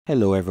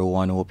Hello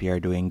everyone, hope you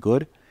are doing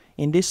good.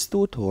 In this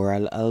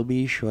tutorial, I'll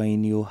be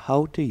showing you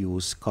how to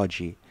use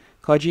Koji.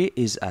 Koji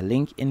is a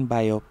link in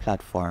bio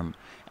platform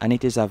and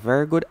it is a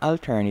very good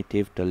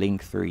alternative to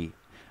Link3.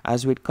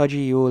 As with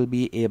Koji, you will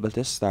be able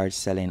to start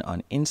selling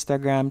on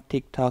Instagram,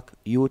 TikTok,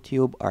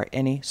 YouTube or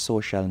any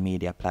social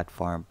media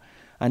platform.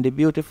 And the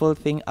beautiful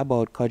thing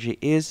about Koji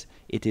is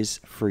it is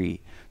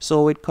free.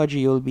 So with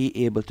Koji, you'll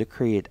be able to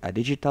create a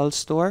digital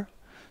store.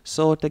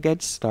 So to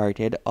get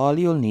started, all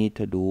you'll need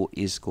to do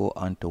is go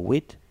onto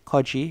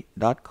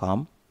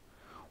withkoji.com.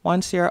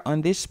 Once you're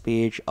on this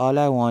page, all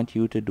I want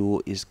you to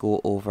do is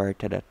go over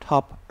to the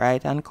top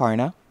right hand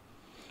corner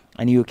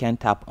and you can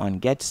tap on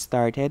get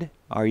started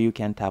or you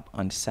can tap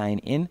on sign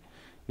in.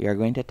 You're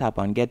going to tap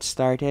on get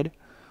started.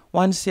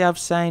 Once you have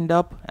signed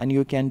up, and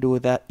you can do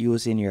that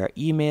using your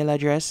email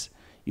address,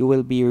 you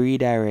will be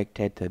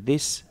redirected to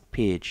this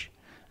page.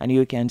 And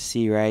you can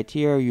see right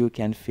here, you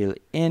can fill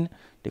in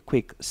the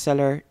quick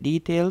seller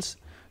details.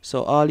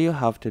 So all you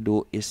have to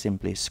do is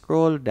simply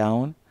scroll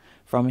down.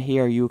 From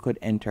here you could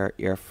enter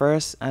your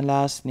first and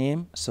last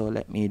name. So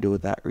let me do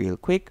that real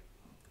quick.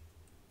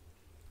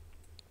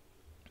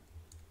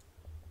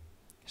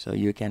 So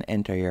you can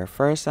enter your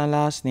first and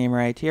last name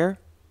right here.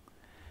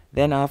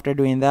 Then after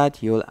doing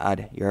that, you'll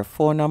add your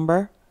phone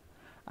number.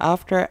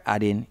 After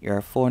adding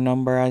your phone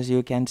number, as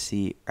you can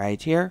see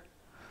right here,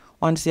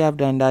 once you have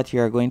done that,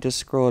 you're going to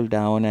scroll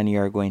down and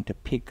you're going to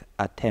pick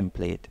a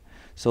template.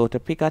 So to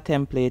pick a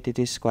template, it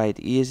is quite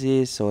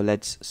easy. So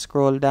let's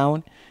scroll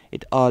down.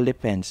 It all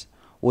depends.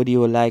 Would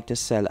you like to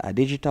sell a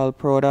digital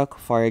product?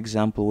 For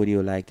example, would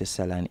you like to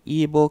sell an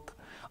ebook?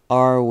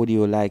 Or would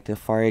you like to,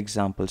 for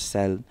example,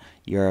 sell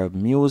your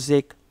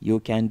music? You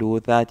can do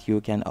that.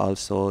 You can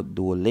also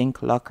do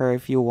link locker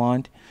if you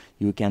want.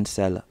 You can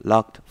sell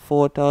locked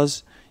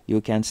photos. You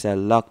can sell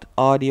locked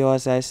audio,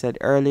 as I said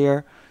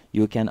earlier.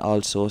 You can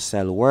also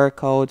sell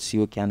workouts.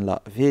 You can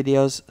lock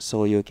videos,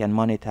 so you can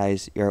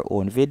monetize your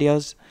own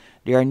videos.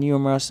 There are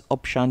numerous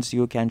options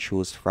you can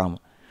choose from.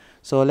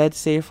 So let's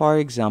say, for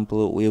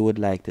example, we would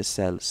like to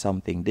sell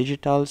something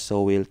digital,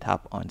 so we'll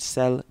tap on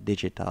sell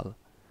digital.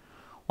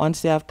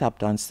 Once you have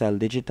tapped on sell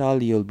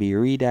digital, you'll be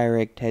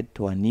redirected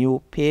to a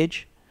new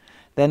page.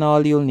 Then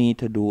all you'll need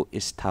to do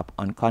is tap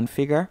on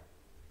configure.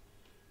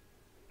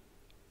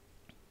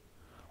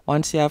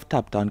 Once you have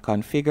tapped on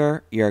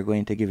configure, you're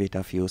going to give it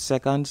a few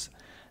seconds.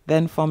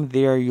 Then from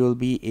there, you'll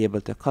be able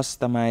to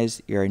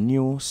customize your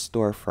new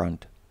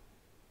storefront.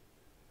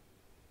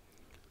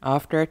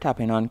 After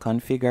tapping on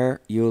configure,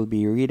 you'll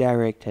be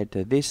redirected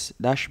to this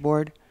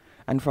dashboard.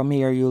 And from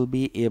here, you'll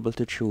be able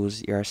to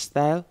choose your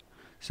style.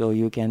 So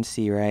you can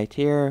see right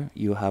here,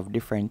 you have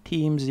different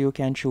themes you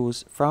can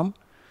choose from.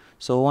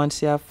 So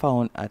once you have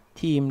found a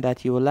theme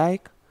that you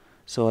like,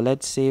 so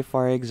let's say,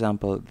 for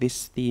example,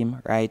 this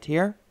theme right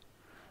here.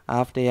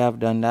 After you have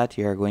done that,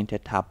 you're going to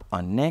tap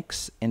on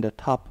next in the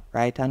top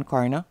right hand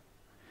corner.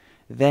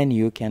 Then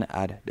you can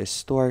add the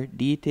store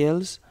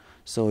details.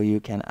 So you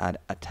can add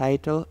a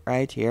title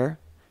right here.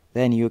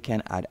 Then you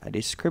can add a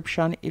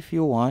description if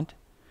you want.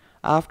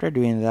 After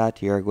doing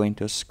that, you're going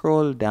to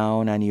scroll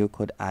down and you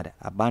could add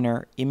a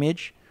banner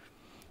image.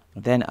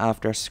 Then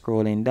after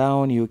scrolling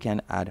down, you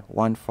can add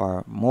one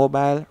for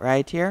mobile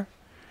right here.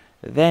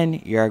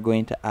 Then you're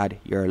going to add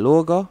your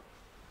logo.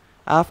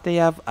 After you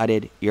have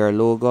added your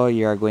logo,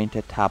 you're going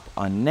to tap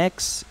on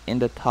next in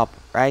the top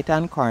right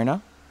hand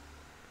corner.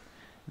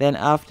 Then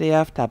after you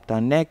have tapped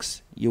on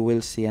next, you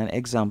will see an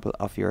example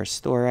of your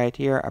store right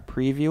here, a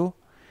preview.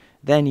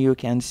 Then you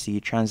can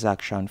see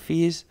transaction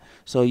fees.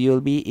 So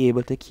you'll be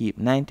able to keep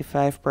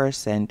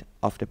 95%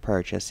 of the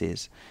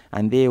purchases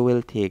and they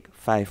will take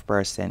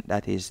 5%,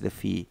 that is the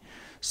fee.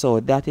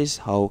 So that is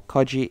how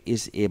Koji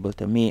is able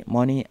to make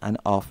money and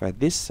offer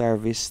this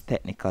service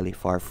technically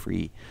for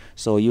free.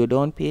 So you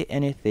don't pay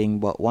anything,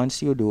 but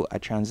once you do a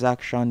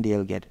transaction,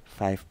 they'll get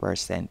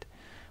 5%.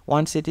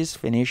 Once it is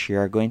finished,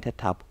 you're going to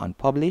tap on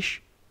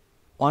publish.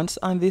 Once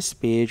on this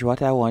page,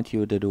 what I want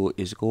you to do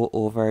is go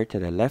over to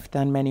the left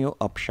hand menu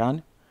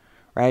option.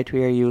 Right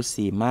where you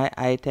see my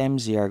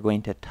items, you are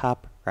going to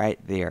tap right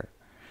there.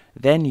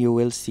 Then you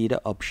will see the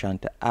option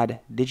to add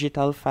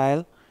digital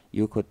file.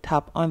 You could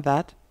tap on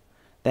that.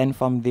 Then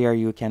from there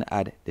you can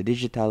add the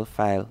digital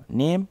file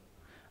name.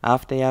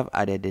 After you have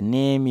added the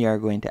name, you are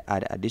going to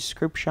add a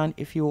description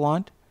if you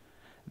want.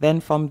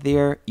 Then from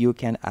there you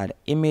can add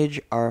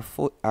image or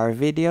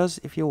videos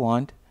if you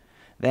want.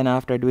 Then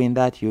after doing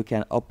that, you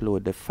can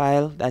upload the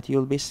file that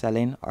you'll be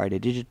selling or the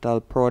digital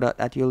product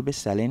that you'll be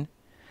selling.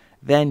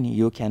 Then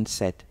you can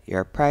set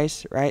your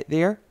price right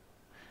there.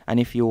 And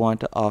if you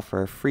want to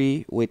offer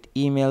free with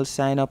email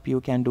sign up,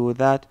 you can do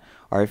that.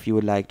 Or if you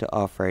would like to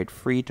offer it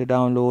free to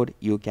download,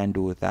 you can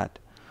do that.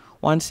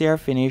 Once you're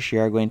finished,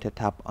 you're going to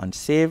tap on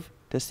save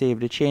to save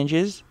the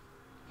changes.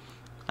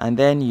 And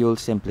then you'll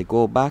simply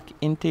go back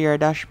into your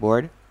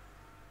dashboard.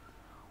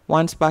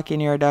 Once back in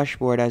your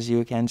dashboard, as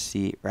you can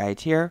see right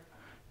here,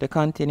 to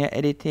continue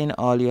editing,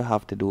 all you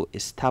have to do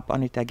is tap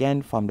on it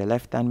again from the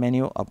left hand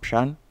menu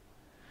option.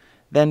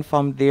 Then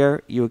from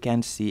there, you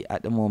can see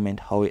at the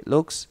moment how it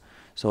looks.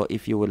 So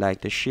if you would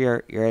like to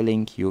share your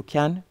link, you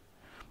can.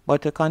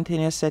 But to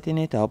continue setting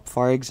it up,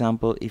 for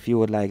example, if you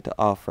would like to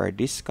offer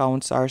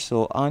discounts or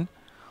so on,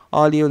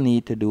 all you'll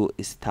need to do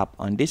is tap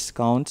on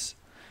discounts.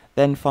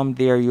 Then from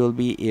there, you'll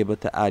be able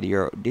to add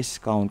your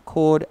discount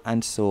code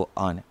and so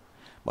on.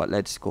 But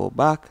let's go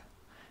back.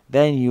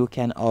 Then you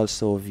can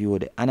also view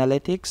the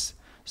analytics.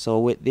 So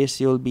with this,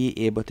 you'll be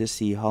able to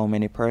see how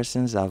many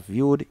persons have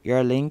viewed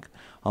your link,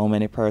 how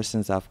many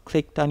persons have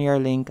clicked on your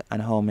link,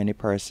 and how many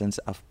persons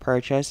have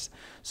purchased.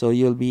 So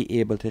you'll be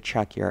able to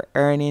track your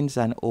earnings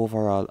and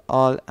overall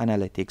all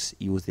analytics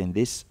using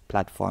this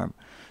platform.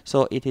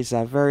 So it is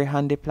a very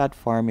handy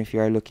platform if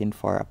you're looking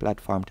for a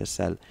platform to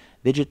sell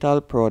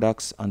digital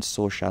products on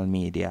social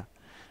media.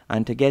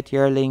 And to get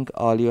your link,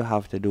 all you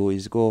have to do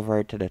is go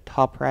over to the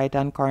top right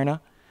hand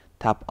corner,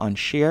 tap on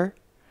share.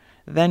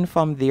 Then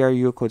from there,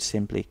 you could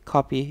simply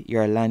copy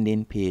your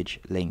landing page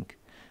link.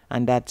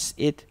 And that's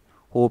it.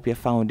 Hope you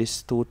found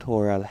this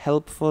tutorial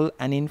helpful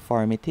and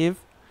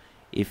informative.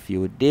 If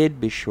you did,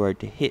 be sure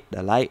to hit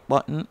the like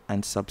button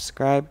and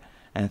subscribe.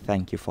 And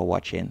thank you for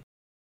watching.